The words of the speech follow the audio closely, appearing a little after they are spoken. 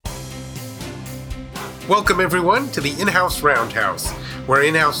Welcome, everyone, to the In-House Roundhouse, where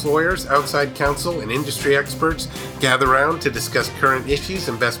in-house lawyers, outside counsel, and industry experts gather around to discuss current issues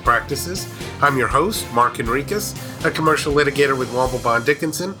and best practices. I'm your host, Mark Enriquez, a commercial litigator with Womble Bond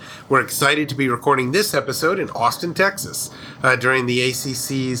Dickinson. We're excited to be recording this episode in Austin, Texas, during the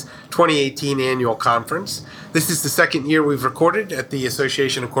ACC's 2018 annual conference. This is the second year we've recorded at the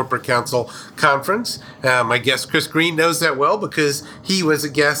Association of Corporate Counsel conference. My guest, Chris Green, knows that well because he was a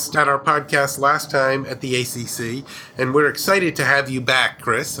guest at our podcast last time at the ACC, and we're excited to have you back,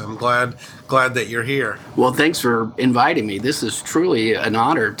 Chris. I'm glad that you're here. Well, thanks for inviting me. This is truly an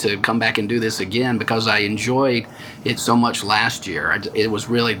honor to come back and do this again because I enjoyed it so much last year. It was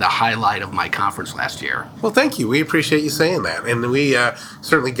really the highlight of my conference last year. Well, thank you. We appreciate you saying that. And we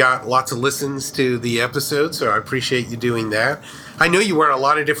certainly got lots of listens to the episode, so I appreciate you doing that. I know you wear a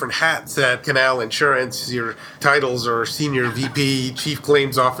lot of different hats at Canal Insurance. Your titles are Senior VP, Chief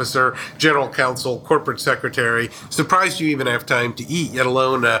Claims Officer, General Counsel, Corporate Secretary. Surprised you even have time to eat, let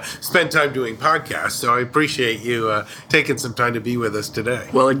alone spend time doing podcasts. So I appreciate you taking some time to be with us today.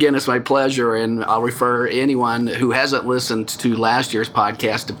 Well, again, it's my pleasure, and I'll refer anyone who hasn't listened to last year's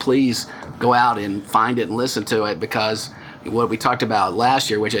podcast to please go out and find it and listen to it, because what we talked about last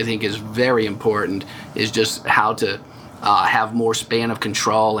year, which I think is very important, is just how to have more span of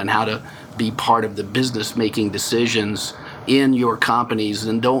control and how to be part of the business making decisions in your companies,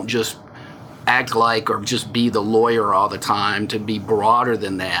 and don't just act like or just be the lawyer all the time, to be broader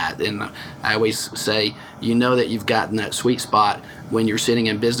than that. And I always say, you know that you've gotten that sweet spot when you're sitting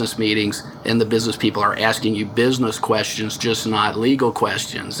in business meetings and the business people are asking you business questions, just not legal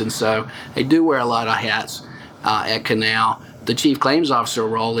questions. And so I do wear a lot of hats at Canal. The Chief Claims Officer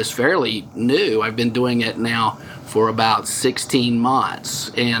role is fairly new. I've been doing it now for about 16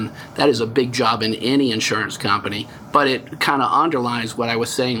 months, and that is a big job in any insurance company. But it kind of underlines what I was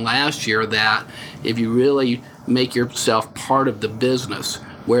saying last year, that if you really make yourself part of the business,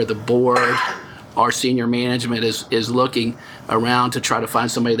 where the board or senior management is looking around to try to find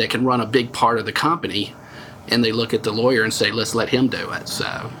somebody that can run a big part of the company, and they look at the lawyer and say, let's let him do it.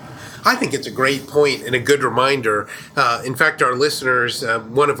 So I think it's a great point and a good reminder. In fact, our listeners,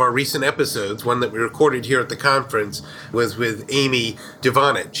 one of our recent episodes, one that we recorded here at the conference, was with Amy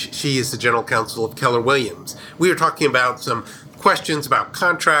Devanich. She is the general counsel of Keller Williams. We were talking about some questions about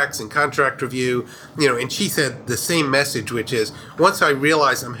contracts and contract review, and she said the same message, which is, once I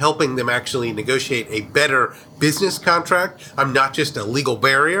realize I'm helping them actually negotiate a better business contract, I'm not just a legal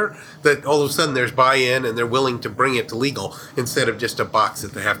barrier, that all of a sudden there's buy-in and they're willing to bring it to legal instead of just a box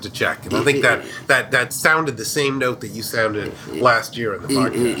that they have to check. And I think that sounded the same note that you sounded last year in the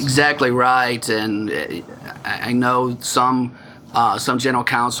podcast. Exactly right. And I know some general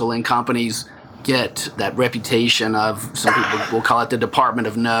counsel in companies get that reputation of, some people will call it the Department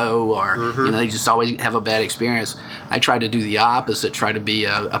of No, or they just always have a bad experience. I try to do the opposite, try to be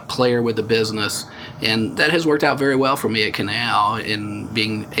a player with the business, and that has worked out very well for me at Canal in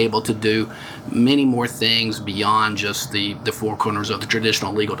being able to do many more things beyond just the four corners of the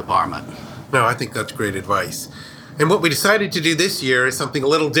traditional legal department. No, I think that's great advice. And what we decided to do this year is something a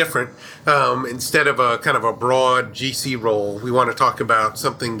little different. Instead of a kind of a broad GC role, we want to talk about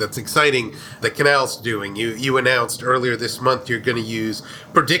something that's exciting that Canal's doing. You announced earlier this month you're going to use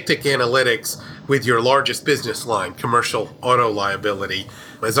Predictic Analytics with your largest business line, commercial auto liability.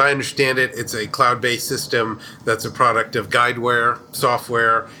 As I understand it, it's a cloud-based system that's a product of Guidewire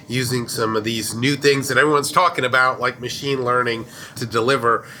software, using some of these new things that everyone's talking about, like machine learning, to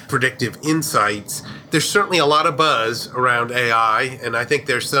deliver predictive insights. There's certainly a lot of buzz around AI, and I think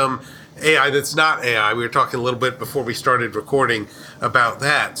there's some AI that's not AI. We were talking a little bit before we started recording about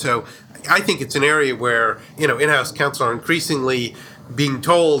that. So I think it's an area where, in-house counsel are increasingly being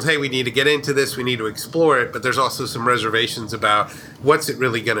told, hey, we need to get into this, we need to explore it, but there's also some reservations about what's it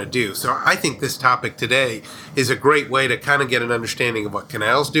really going to do. So I think this topic today is a great way to kind of get an understanding of what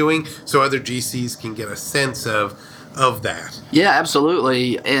Canal's doing, so other GCs can get a sense of that. Yeah,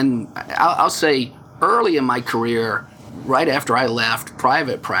 absolutely. And I'll say, early in my career, right after I left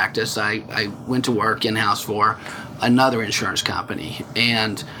private practice, I went to work in-house for another insurance company.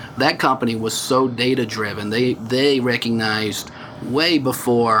 And that company was so data-driven. They recognized way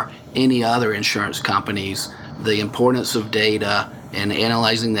before any other insurance companies the importance of data and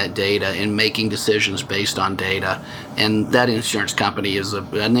analyzing that data and making decisions based on data. And that insurance company is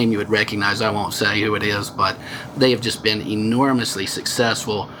a name you would recognize. I won't say who it is, but they have just been enormously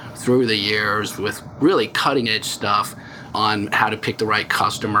successful through the years with really cutting-edge stuff on how to pick the right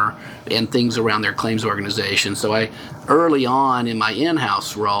customer and things around their claims organization. So early on in my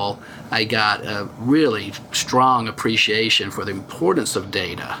in-house role, I got a really strong appreciation for the importance of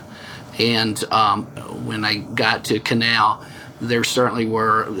data And when I got to Canal, there certainly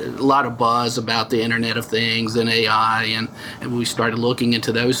were a lot of buzz about the Internet of Things and AI, and we started looking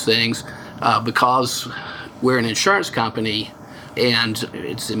into those things because we're an insurance company, and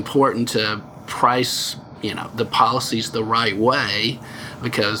it's important to price, the policies the right way,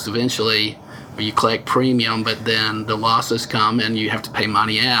 because eventually you collect premium, but then the losses come and you have to pay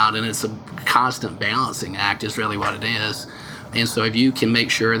money out, and it's a constant balancing act is really what it is. And so if you can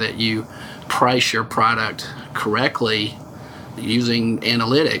make sure that you price your product correctly using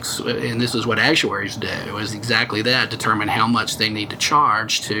analytics, and this is what actuaries do, is exactly that, determine how much they need to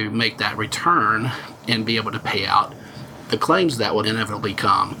charge to make that return and be able to pay out the claims that will inevitably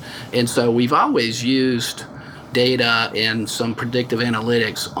come. And so we've always used data and some predictive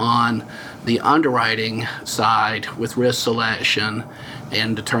analytics on the underwriting side with risk selection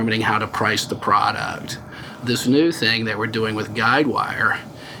and determining how to price the product. This new thing that we're doing with Guidewire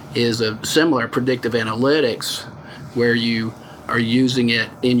is a similar predictive analytics where you are using it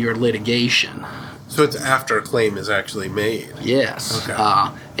in your litigation. So it's after a claim is actually made. Yes. Okay.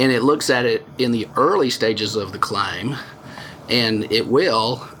 And it looks at it in the early stages of the claim, and it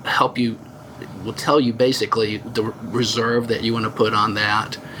will help you, will tell you basically the reserve that you want to put on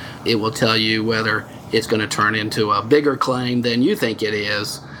that. It will tell you whether it's going to turn into a bigger claim than you think it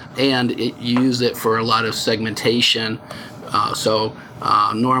is, and you use it for a lot of segmentation. So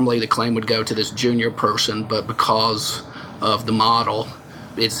normally the claim would go to this junior person, but because of the model,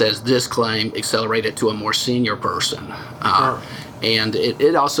 it says this claim accelerated to a more senior person. And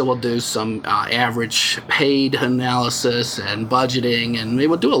it also will do some average paid analysis and budgeting, and it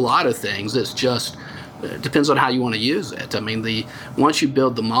will do a lot of things. It's just, it depends on how you want to use it. I mean, once you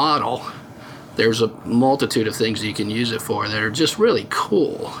build the model, there's a multitude of things you can use it for that are just really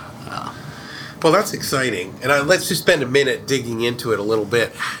cool. Well, that's exciting. And let's just spend a minute digging into it a little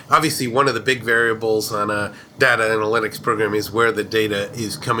bit. Obviously, one of the big variables on a data analytics program is where the data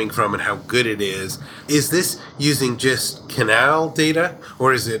is coming from and how good it is. Is this using just Canal data,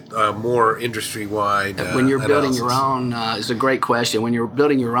 or is it more industry-wide When you're building analysis? your own, it's a great question. When you're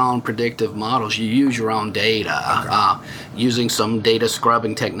building your own predictive models, you use your own data. Okay. Using some data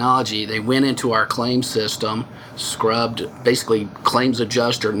scrubbing technology, they went into our claim system, scrubbed basically claims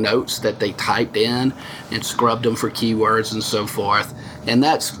adjuster notes that they typed in, and scrubbed them for keywords and so forth. And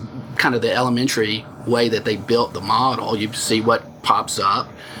that's kind of the elementary way that they built the model. You see what pops up.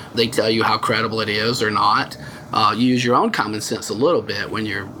 They tell you how credible it is or not. You use your own common sense a little bit when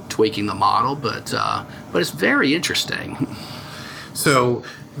you're tweaking the model, but it's very interesting. So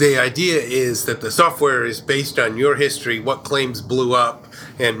the idea is that the software is based on your history, what claims blew up,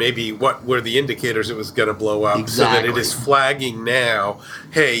 and maybe what were the indicators it was going to blow up. Exactly. So that it is flagging now,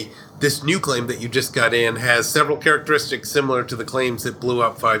 hey, this new claim that you just got in has several characteristics similar to the claims that blew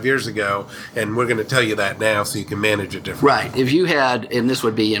up 5 years ago, and we're going to tell you that now so you can manage it differently. Right. If you had, and this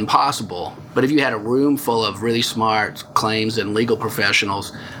would be impossible, but if you had a room full of really smart claims and legal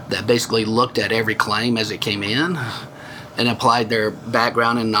professionals that basically looked at every claim as it came in and applied their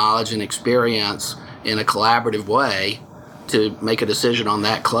background and knowledge and experience in a collaborative way to make a decision on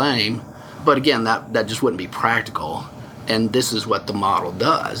that claim, but again, that just wouldn't be practical. And this is what the model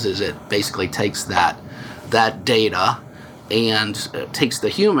does, is it basically takes that data and takes the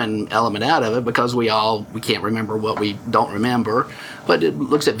human element out of it, because we can't remember what we don't remember, but it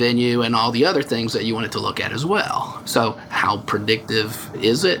looks at venue and all the other things that you want it to look at as well. So how predictive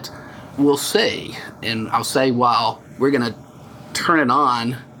is it? We'll see. And I'll say, while we're going to turn it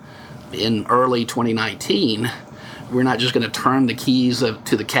on in early 2019, we're not just going to turn the keys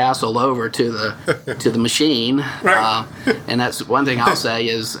to the castle over to the machine. Right. And that's one thing I'll say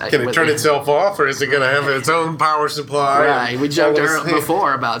is... Can it turn itself off, or is it going to have its own power supply? Right. We joked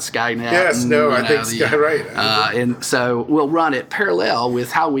before about Skynet. Yes, I think Sky, right. And so we'll run it parallel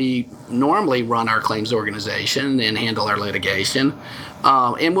with how we normally run our claims organization and handle our litigation.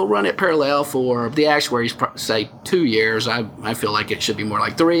 And we'll run it parallel for the actuaries, say 2 years. I feel like it should be more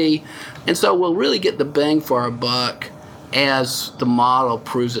like 3. And so we'll really get the bang for our buck as the model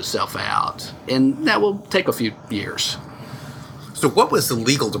proves itself out. And that will take a few years. So what was the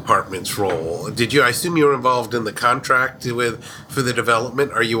legal department's role? I assume you were involved in the contract for the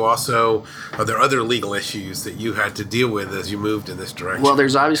development? Are there other legal issues that you had to deal with as you moved in this direction? Well,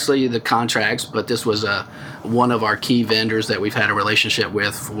 there's obviously the contracts, but this was one of our key vendors that we've had a relationship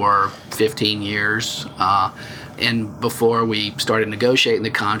with for 15 years. And before we started negotiating the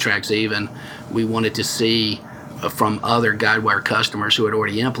contracts even, we wanted to see from other Guidewire customers who had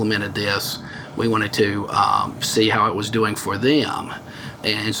already implemented this, we wanted to see how it was doing for them.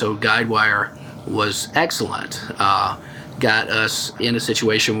 And so Guidewire was excellent. got us in a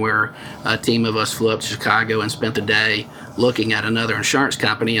situation where a team of us flew up to Chicago and spent the day looking at another insurance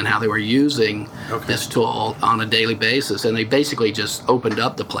company and how they were using this tool on a daily basis, and they basically just opened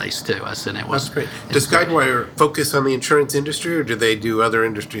up the place to us, and it was. That's great. Does Guidewire focus on the insurance industry, or do they do other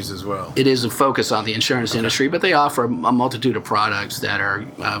industries as well? It is a focus on the insurance industry, but they offer a multitude of products that are.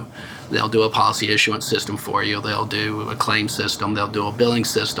 They'll do a policy issuance system for you. They'll do a claim system. They'll do a billing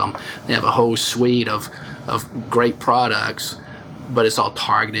system. They have a whole suite of great products, but it's all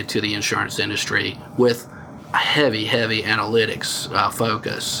targeted to the insurance industry with a heavy analytics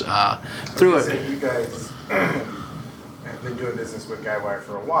focus through it. You guys have been doing business with Guidewire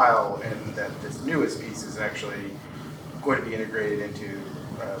for a while, and that this newest piece is actually going to be integrated into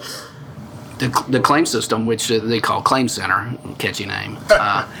the claim system, which they call Claim Center, catchy name.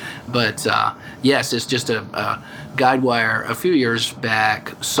 But yes, it's just a Guidewire a few years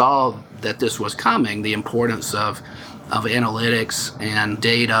back saw that this was coming, the importance of analytics and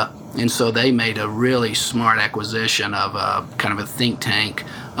data, and so they made a really smart acquisition of a kind of a think tank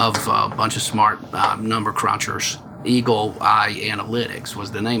of a bunch of smart number crunchers. Eagle Eye Analytics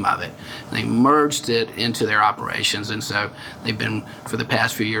was the name of it. And they merged it into their operations, and so they've been, for the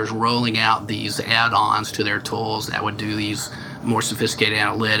past few years, rolling out these add-ons to their tools that would do these more sophisticated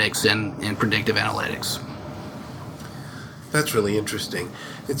analytics and predictive analytics. That's really interesting.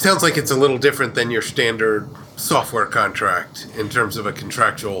 It sounds like it's a little different than your standard software contract in terms of a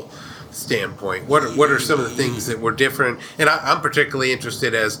contractual standpoint. What are some of the things that were different? And I'm particularly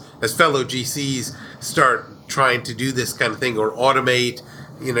interested as fellow GCs start trying to do this kind of thing or automate,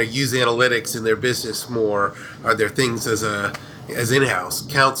 use analytics in their business more. Are there things as in-house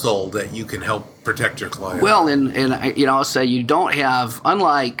counsel that you can help protect your client? Well, and I'll say you don't have,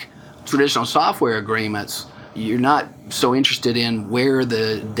 unlike traditional software agreements, you're not so interested in where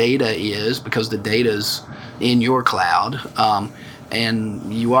the data is because the data's in your cloud,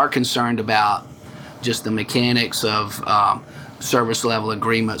 and you are concerned about just the mechanics of service level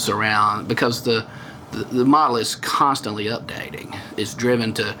agreements around, because the model is constantly updating. It's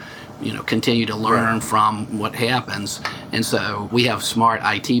driven to continue to learn from what happens, and so we have smart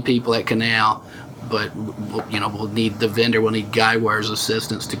IT people at Canal, but we'll need Guidewire's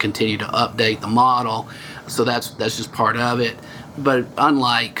assistance to continue to update the model. So that's just part of it. But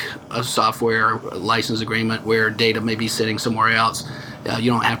unlike a software license agreement where data may be sitting somewhere else,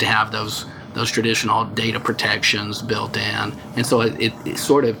 you don't have to have those traditional data protections built in, and so it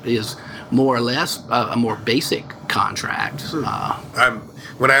sort of is more or less a more basic contract.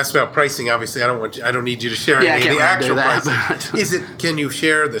 When I asked about pricing, obviously I don't need you to share any of the actual pricing. Can you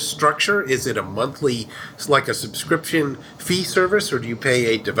share the structure? Is it a monthly, like a subscription fee service, or do you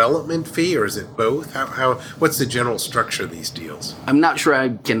pay a development fee, or is it both? What's the general structure of these deals? I'm not sure I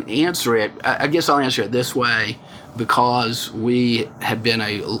can answer it. I guess I'll answer it this way, because we have been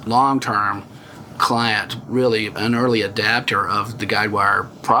a long-term client, really an early adapter of the Guidewire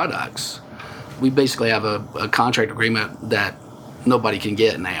products. We basically have a contract agreement that nobody can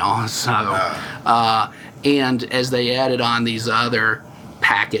get now. So, and as they added on these other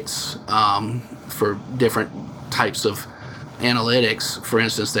packets for different types of analytics, for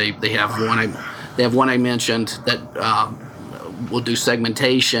instance, they have one I mentioned that will do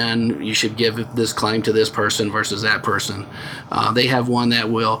segmentation. You should give this claim to this person versus that person. They have one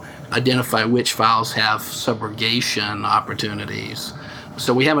that will identify which files have subrogation opportunities.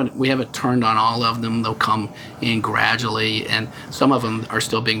 So we haven't turned on all of them. They'll come in gradually, and some of them are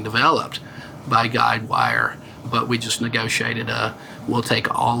still being developed by Guidewire. But we just negotiated we'll take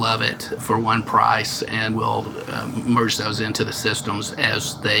all of it for one price, and we'll merge those into the systems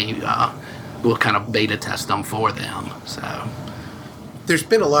as we'll kind of beta test them for them. So there's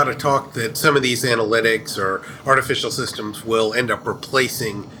been a lot of talk that some of these analytics or artificial systems will end up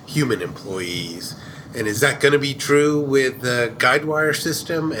replacing human employees. And is that going to be true with the Guidewire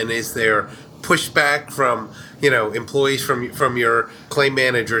system? And is there pushback from employees from your claim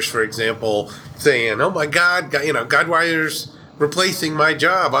managers, for example, saying, "Oh my God, Guidewire's replacing my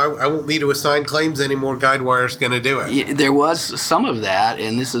job. I won't need to assign claims anymore. Guidewire's going to do it." Yeah, there was some of that,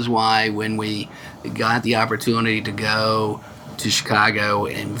 and this is why when we got the opportunity to go to Chicago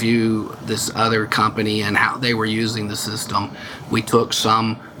and view this other company and how they were using the system, we took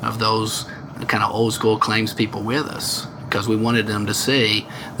some of those kind of old school claims people with us, because we wanted them to see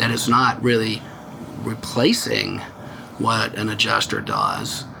that it's not really replacing what an adjuster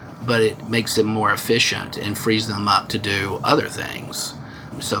does, but it makes them more efficient and frees them up to do other things.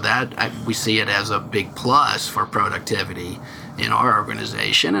 So that we see it as a big plus for productivity in our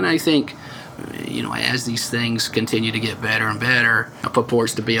organization. And I think as these things continue to get better and better, there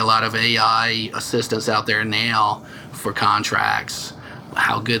purports to be a lot of AI assistants out there now for contracts,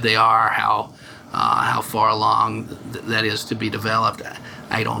 how good they are, how far along that is to be developed.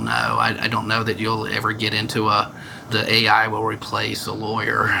 I don't know. I don't know that you'll ever get into the AI will replace a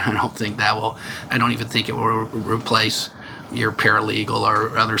lawyer. I don't even think it will replace your paralegal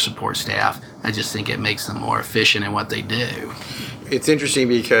or other support staff. I just think it makes them more efficient in what they do. It's interesting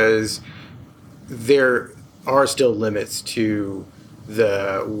because there are still limits to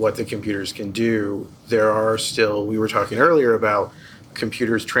what the computers can do. There are still, we were talking earlier about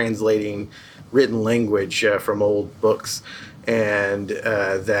computers translating written language from old books, and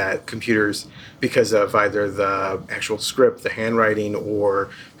that computers, because of either the actual script, the handwriting, or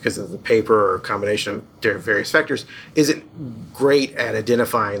because of the paper or combination of various factors, isn't great at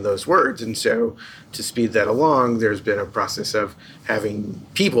identifying those words. And so to speed that along, there's been a process of having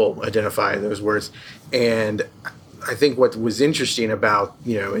people identify those words. And I think what was interesting about,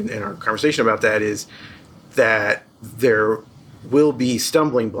 in our conversation about that is that there will be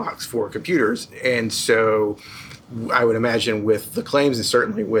stumbling blocks for computers. And so I would imagine with the claims and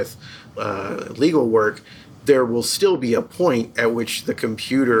certainly with legal work, there will still be a point at which the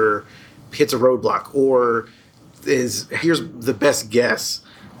computer hits a roadblock or here's the best guess.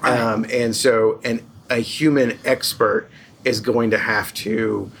 And so a human expert is going to have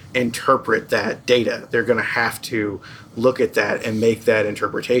to interpret that data. They're going to have to look at that and make that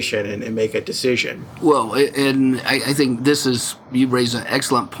interpretation and make a decision. Well, and I think you raise an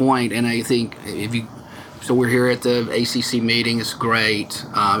excellent point, and I think so we're here at the ACC meeting. It's great.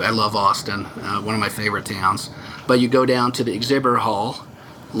 I love Austin, one of my favorite towns. But you go down to the exhibitor hall,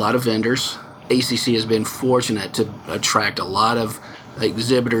 a lot of vendors. ACC has been fortunate to attract a lot of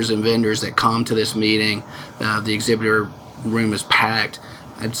exhibitors and vendors that come to this meeting. The exhibitor room is packed.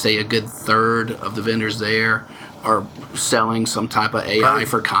 I'd say a good third of the vendors there are selling some type of AI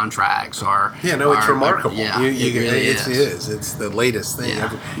for contracts or it's remarkable. It really is. It's the latest thing.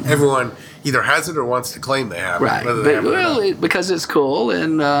 Yeah. Everyone either has it or wants to claim they have it. Because it's cool.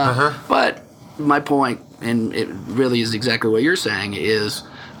 And but my point, and it really is exactly what you're saying, is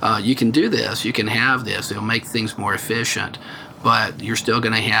you can do this, you can have this, it'll make things more efficient, but you're still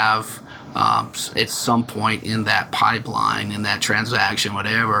going to have at some point in that pipeline, in that transaction,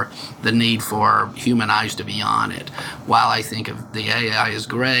 whatever, the need for human eyes to be on it. While I think of the AI is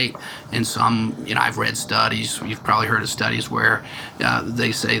great, and some, I've read studies, you've probably heard of studies where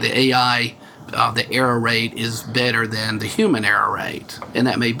they say the AI, the error rate is better than the human error rate. And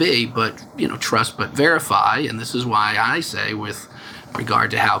that may be, but, trust but verify. And this is why I say, with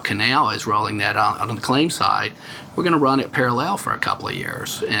regard to how Canal is rolling that out on the claim side, we're going to run it parallel for a couple of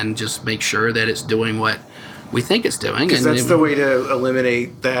years and just make sure that it's doing what we think it's doing. Because that's the way to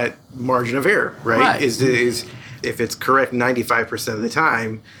eliminate that margin of error, right? Is if it's correct 95% of the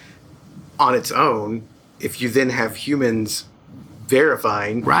time on its own, if you then have humans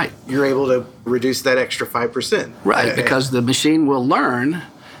verifying, you're able to reduce that extra 5%. Right, because the machine will learn.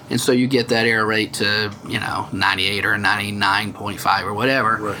 And so you get that error rate to, 98 or 99.5 or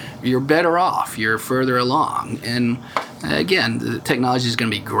whatever. Right. You're better off. You're further along. And again, the technology is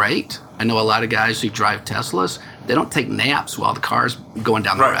going to be great. I know a lot of guys who drive Teslas. They don't take naps while the car's going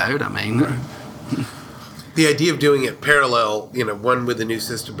down the road. I mean, the idea of doing it parallel, one with the new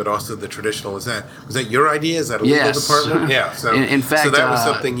system, but also the traditional, was that your idea? Is that a legal department? Yeah. So in fact, so that was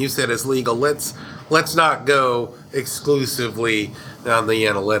something you said as legal. Let's not go exclusively on the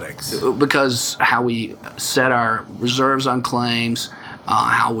analytics, because how we set our reserves on claims,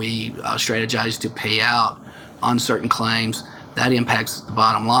 how we strategize to pay out on certain claims, that impacts the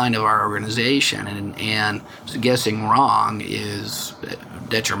bottom line of our organization, and so guessing wrong is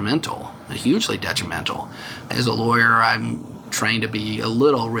detrimental, hugely detrimental. As a lawyer, I'm trained to be a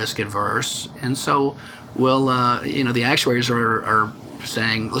little risk adverse, and so the actuaries are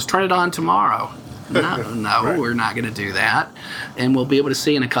saying, let's turn it on tomorrow. No, we're not going to do that. And we'll be able to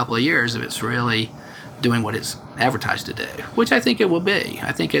see in a couple of years if it's really doing what it's advertised to do, which I think it will be.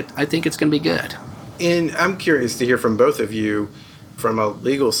 I think it's going to be good. And I'm curious to hear from both of you from a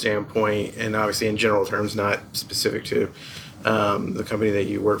legal standpoint, and obviously in general terms, not specific to the company that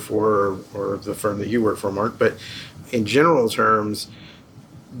you work for or the firm that you work for, Mark, but in general terms,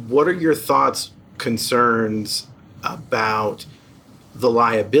 what are your thoughts, concerns about the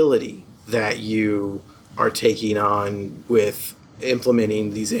liability that you are taking on with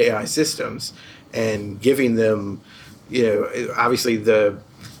implementing these AI systems and giving them, obviously the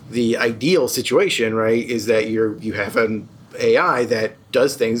ideal situation, right, is that you have an AI that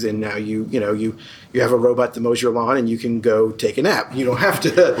does things, and now you have a robot that mows your lawn and you can go take a nap. You don't have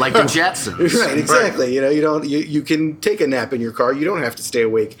to like the Jetsons. Right, exactly. You can take a nap in your car. You don't have to stay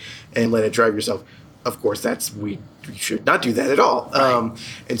awake and let it drive yourself. of course, we should not do that at all.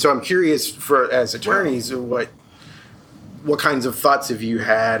 And so I'm curious, as attorneys, what kinds of thoughts have you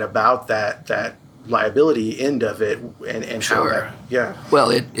had about that liability end of it, and how that, yeah. Well,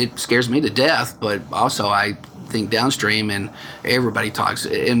 it scares me to death, but also I think downstream, and everybody talks,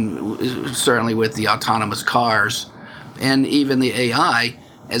 and certainly with the autonomous cars and even the AI,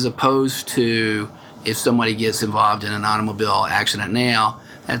 as opposed to if somebody gets involved in an automobile accident now,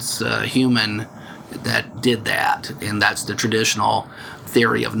 that's a human that did that, and that's the traditional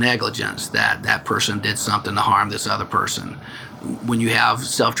theory of negligence, that person did something to harm this other person. When you have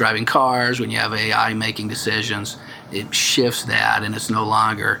self-driving cars, when you have AI making decisions, it shifts that, and it's no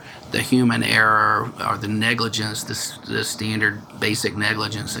longer the human error or the negligence, the standard basic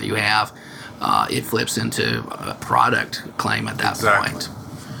negligence that you have. It flips into a product claim at that point.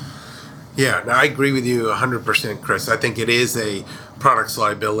 Yeah, no, I agree with you 100%, Chris. I think it is a products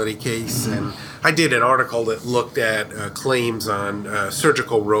liability case, and I did an article that looked at claims on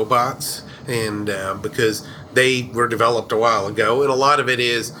surgical robots, and because they were developed a while ago, and a lot of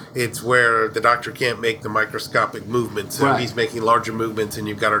it's where the doctor can't make the microscopic movements, so he's making larger movements, and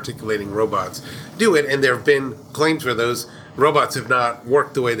you've got articulating robots do it, and there have been claims where those robots have not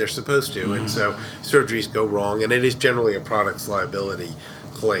worked the way they're supposed to, and so surgeries go wrong, and it is generally a products liability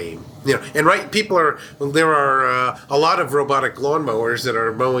claim. And there are a lot of robotic lawnmowers that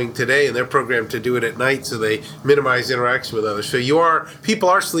are mowing today, and they're programmed to do it at night, so they minimize interaction with others. So people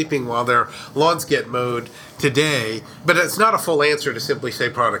are sleeping while their lawns get mowed today, but it's not a full answer to simply say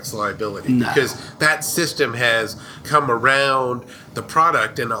products liability, because that system has come around the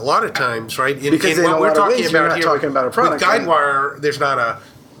product, and a lot of times, right? Because in what we're talking about here, talking about a product. With Guidewire, there's not a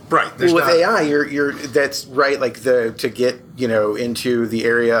right. Well, with AI, you're that's right. Like to get into the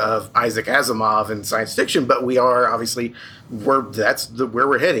area of Isaac Asimov and science fiction, but we are obviously where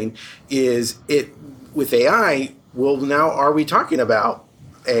we're heading. Is it with AI? Well, now are we talking about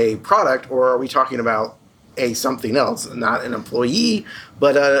a product, or are we talking about a something else? Not an employee,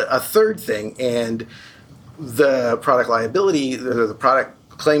 but a third thing. And the product liability, the product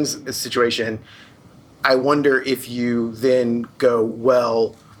claims situation. I wonder if you then go,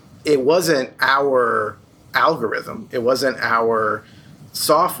 well, it wasn't our algorithm, it wasn't our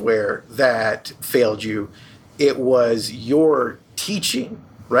software that failed you, it was your teaching,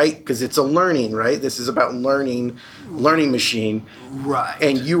 right? Because it's a learning, right? This is about learning machine. Right.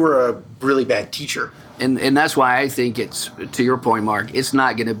 And you were a really bad teacher. And that's why I think it's, to your point, Mark, it's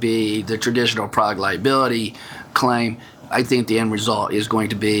not going to be the traditional product liability claim. I think the end result is going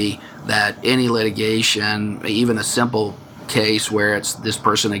to be that any litigation, even a simple case where it's this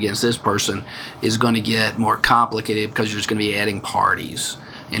person against this person, is going to get more complicated because you're just going to be adding parties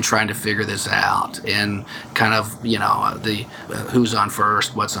and trying to figure this out, and kind of the who's on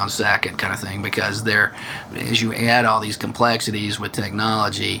first, what's on second kind of thing, because as you add all these complexities with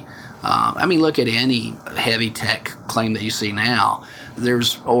technology, look at any heavy tech claim that you see now.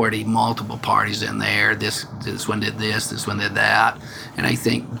 There's already multiple parties in there. This one did this one did that, and I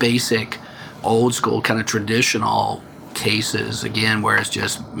think basic old school kind of traditional cases, again, where it's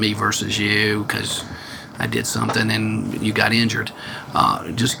just me versus you because I did something and you got injured,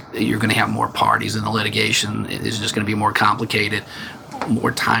 you're going to have more parties, and the litigation is just going to be more complicated,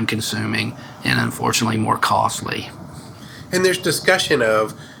 more time consuming, and unfortunately more costly. And there's discussion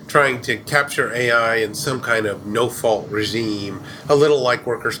of trying to capture AI in some kind of no-fault regime, a little like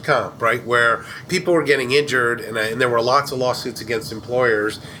workers' comp, right? Where people were getting injured, and there were lots of lawsuits against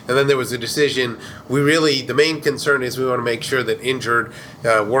employers, and then there was a decision. The main concern is we want to make sure that injured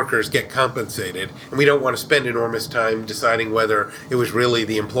workers get compensated, and we don't want to spend enormous time deciding whether it was really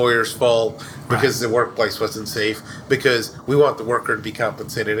the employer's fault because the workplace wasn't safe, because we want the worker to be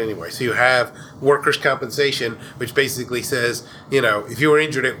compensated anyway. So you have workers' compensation, which basically says, if you were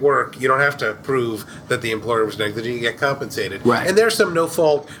injured at work, you don't have to prove that the employer was negligent, you get compensated. Right. And there's some no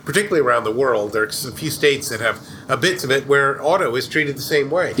fault, particularly around the world. There's a few states that have bits of it where auto is treated the same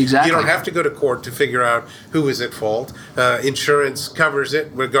way. Exactly. You don't have to go to court to figure out who is at fault. Insurance covers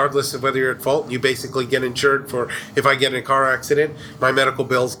it regardless of whether you're at fault. You basically get insured for, if I get in a car accident, my medical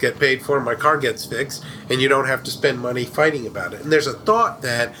bills get paid for, my car gets fixed, and you don't have to spend money fighting about it. And there's a thought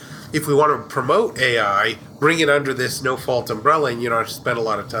that if we want to promote AI, bring it under this no-fault umbrella, and you don't have to spend a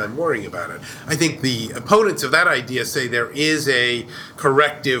lot of time worrying about it. I think the opponents of that idea say there is a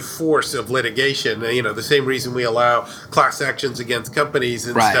corrective force of litigation. The same reason we allow class actions against companies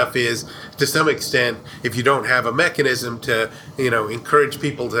and stuff is, to some extent, if you don't have a mechanism to, encourage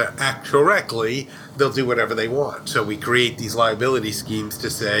people to act correctly, they'll do whatever they want. So we create these liability schemes to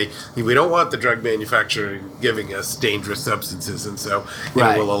say, we don't want the drug manufacturer giving us dangerous substances, and so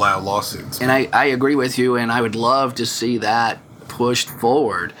we'll allow lawsuits. And I agree with you, and I would love to see that pushed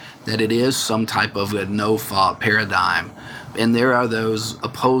forward, that it is some type of a no-fault paradigm. And there are those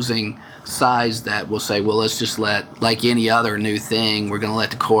opposing sides that will say, well, let's just let, like any other new thing, we're going to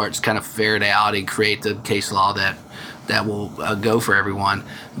let the courts kind of ferret out and create the case law that will go for everyone.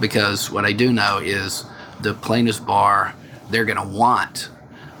 Because what I do know is the plaintiff's bar, they're going to want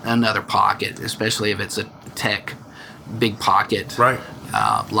another pocket, especially if it's a tech big pocket, right?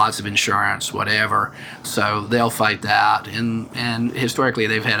 Lots of insurance, whatever. So they'll fight that, and historically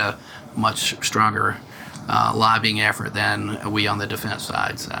they've had a much stronger lobbying effort than we on the defense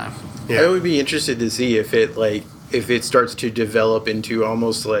side. So I would be interested to see if it starts to develop into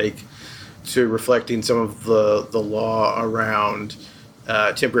almost like to reflecting some of the law around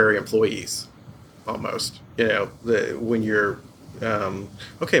temporary employees, almost. When you're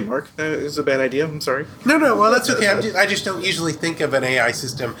okay, Mark, that is a bad idea. I'm sorry. No, well, that's okay. I just don't usually think of an AI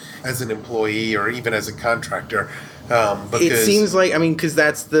system as an employee or even as a contractor. Because it seems like, because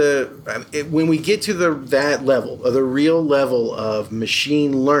that's when we get to that level, the real level of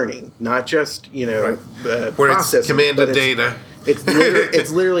machine learning, not just, where processing, it's commanded data.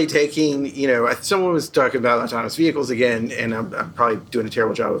 It's literally taking, someone was talking about autonomous vehicles again, and I'm probably doing a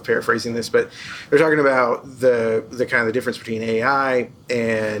terrible job of paraphrasing this, but they're talking about the kind of the difference between AI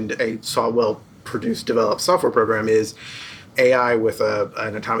and a well-produced, developed software program is AI with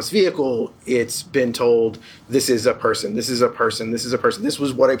an autonomous vehicle. It's been told, this is a person, this is a person, this is a person. This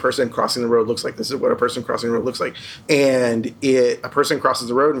was what a person crossing the road looks like. This is what a person crossing the road looks like. And a person crosses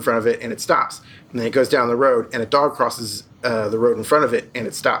the road in front of it, and it stops. And then it goes down the road, and a dog crosses the road in front of it, and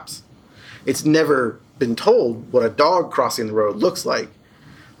it stops. It's never been told what a dog crossing the road looks like,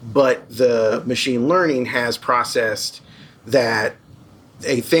 but the machine learning has processed that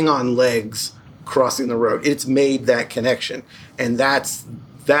a thing on legs crossing the road. It's made that connection, and that's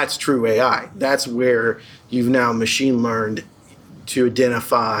true AI. That's where you've now machine learned to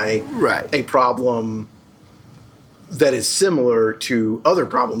identify a problem that is similar to other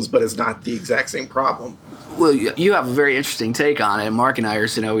problems, but is not the exact same problem. Well, you have a very interesting take on it. Mark and I are,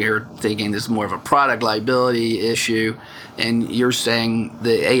 we were thinking this is more of a product liability issue, and you're saying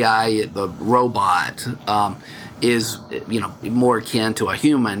the AI, the robot, is more akin to a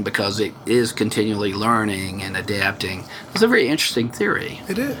human because it is continually learning and adapting. It's a very interesting theory.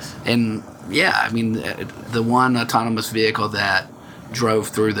 It is. And the one autonomous vehicle that drove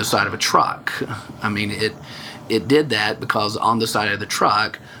through the side of a truck, it did that because on the side of the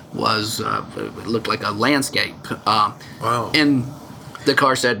truck was it looked like a landscape. Wow. And the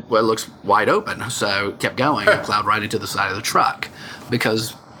car said, well, it looks wide open, so it kept going and plowed right into the side of the truck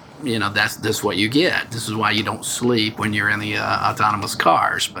because that's what you get. This is why you don't sleep when you're in the autonomous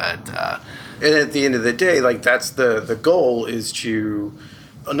cars. But and at the end of the day, that's the goal is to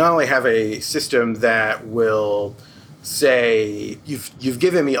not only have a system that will say you've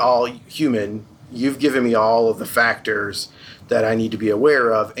given me all human, you've given me all of the factors that I need to be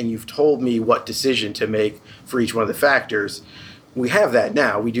aware of, and you've told me what decision to make for each one of the factors. We have that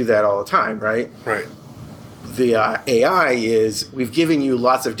now. We do that all the time, right? Right. The AI is we've given you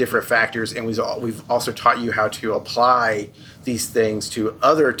lots of different factors, and we've also taught you how to apply these things to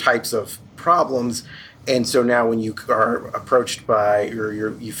other types of problems. And so now when you are approached by or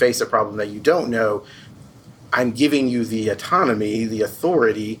you face a problem that you don't know, I'm giving you the autonomy, the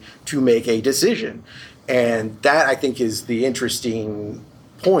authority to make a decision. And that, I think, is the interesting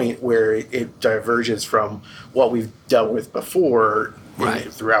point where it diverges from what we've dealt with before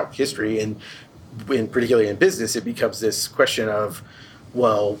throughout history. And particularly in business, it becomes this question of,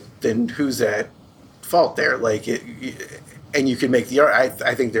 well, then who's at fault there? And you could make the argument.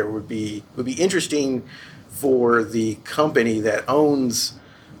 I think there would be interesting for the company that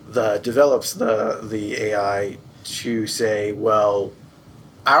develops the AI to say, well,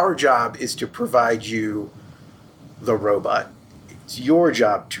 our job is to provide you the robot. It's your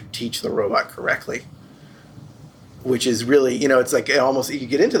job to teach the robot correctly, which is really, it's like almost you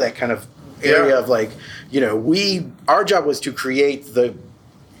get into that kind of area of our job was to create the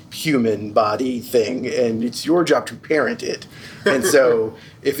human body thing, and it's your job to parent it. And so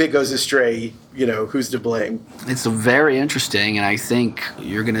if it goes astray, who's to blame. It's very interesting, and I think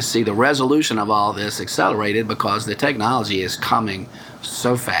you're going to see the resolution of all this accelerated because the technology is coming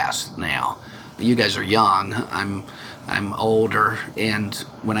so fast now. You guys are young. I'm older, and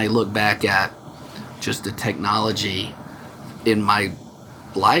when I look back at just the technology in my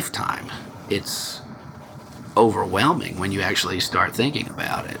lifetime, it's overwhelming when you actually start thinking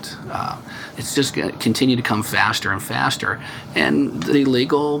about it. It's just going to continue to come faster and faster, and the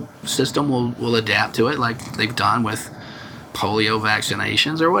legal system will adapt to it like they've done with polio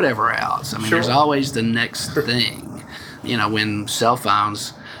vaccinations or whatever else. I mean, There's always the next thing. When cell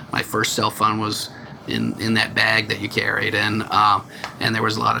phones, my first cell phone was in that bag that you carried, and there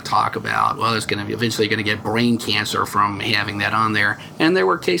was a lot of talk about, well, it's going to be eventually going to get brain cancer from having that on there, and there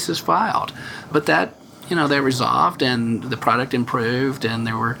were cases filed, but that they resolved, and the product improved, and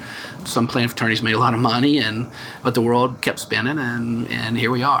there were some plaintiff attorneys made a lot of money, but the world kept spinning, and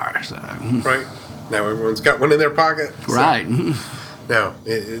here we are. So. Right. Now everyone's got one in their pocket. So. Right. No,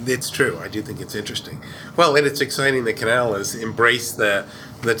 it's true. I do think it's interesting. Well, and it's exciting that Canal has embraced the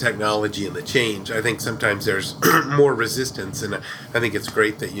technology and the change. I think sometimes there's more resistance, and I think it's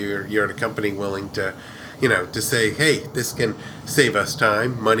great that you're at a company willing to, to say, hey, this can save us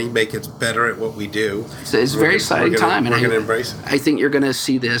time, money, make us better at what we do. It's a very exciting time, and we're going to embrace it. I think you're going to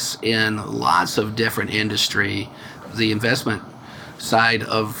see this in lots of different industry. The investment side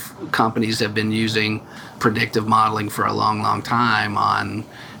of companies have been using predictive modeling for a long, long time on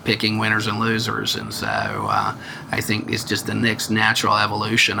picking winners and losers, and so I think it's just the next natural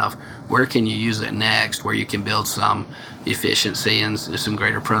evolution of where can you use it next, where you can build some efficiency and some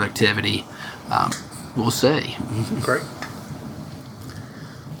greater productivity. We'll see. Great.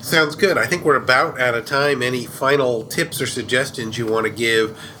 Sounds good. I think we're about out of time. Any final tips or suggestions you want to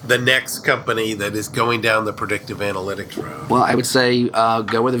give the next company that is going down the predictive analytics road? Well, I would say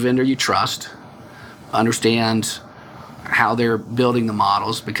go with a vendor you trust. Understand how they're building the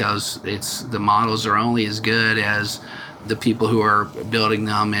models, because the models are only as good as the people who are building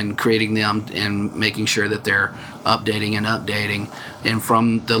them and creating them and making sure that they're updating. And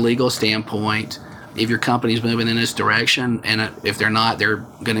from the legal standpoint, if your company's moving in this direction, and if they're not, they're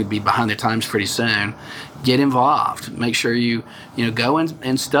going to be behind the times pretty soon, get involved. Make sure you go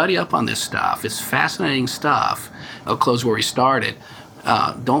and study up on this stuff. It's fascinating stuff. I'll close where we started.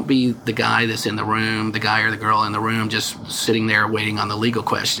 Don't be the guy that's in the room, the guy or the girl in the room just sitting there waiting on the legal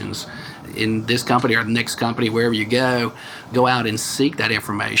questions. In this company or the next company, wherever you go out and seek that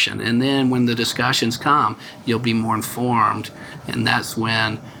information. And then when the discussions come, you'll be more informed, and that's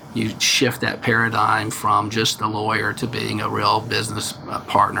when you shift that paradigm from just the lawyer to being a real business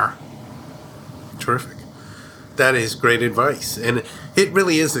partner. Terrific. That is great advice, and it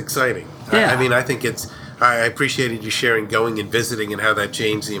really is exciting. Yeah. I think I appreciated you sharing going and visiting and how that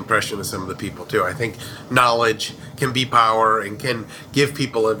changed the impression of some of the people too. I think knowledge can be power and can give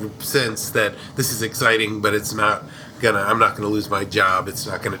people a sense that this is exciting, but I'm not gonna lose my job. It's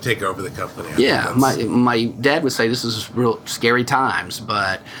not gonna take over the company. Yeah, my dad would say this is real scary times,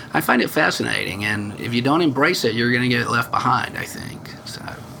 but I find it fascinating, and if you don't embrace it, you're gonna get left behind, I think. So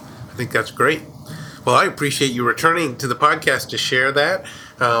I think that's great. Well, I appreciate you returning to the podcast to share that.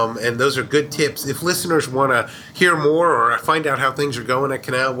 And those are good tips. If listeners want to hear more or find out how things are going at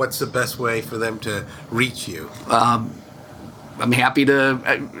Canal, what's the best way for them to reach you? I'm happy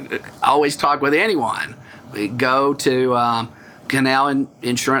to always talk with anyone. Go to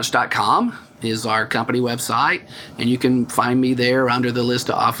canalinsurance.com is our company website, and you can find me there under the list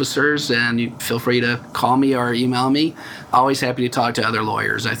of officers, and you feel free to call me or email me. Always happy to talk to other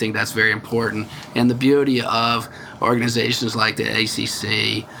lawyers. I think that's very important. And the beauty of organizations like the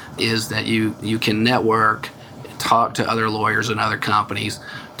ACC is that you can network, talk to other lawyers in other companies,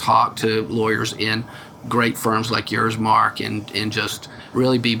 talk to lawyers in great firms like yours, Mark, and just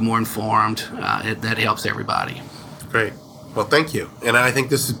really be more informed. That helps everybody. Great. Well, thank you. And I think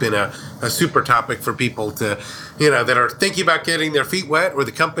this has been a super topic for people to, that are thinking about getting their feet wet, or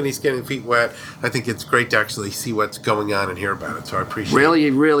the company's getting feet wet. I think it's great to actually see what's going on and hear about it. So I appreciate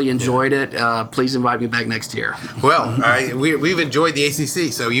it. Really enjoyed it. Please invite me back next year. Well, we've enjoyed the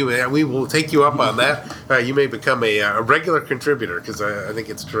ACC, so we will take you up on that. You may become a regular contributor, because I think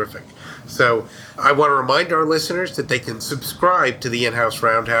it's terrific. So I want to remind our listeners that they can subscribe to the In-House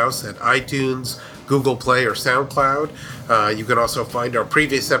Roundhouse at iTunes, Google Play, or SoundCloud. You can also find our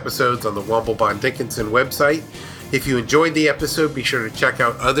previous episodes on the Womble Bond Dickinson website. If you enjoyed the episode, be sure to check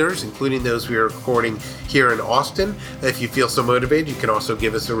out others, including those we are recording here in Austin. If you feel so motivated, you can also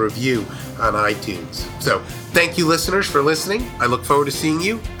give us a review on iTunes. So thank you, listeners, for listening. I look forward to seeing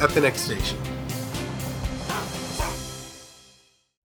you at the next station.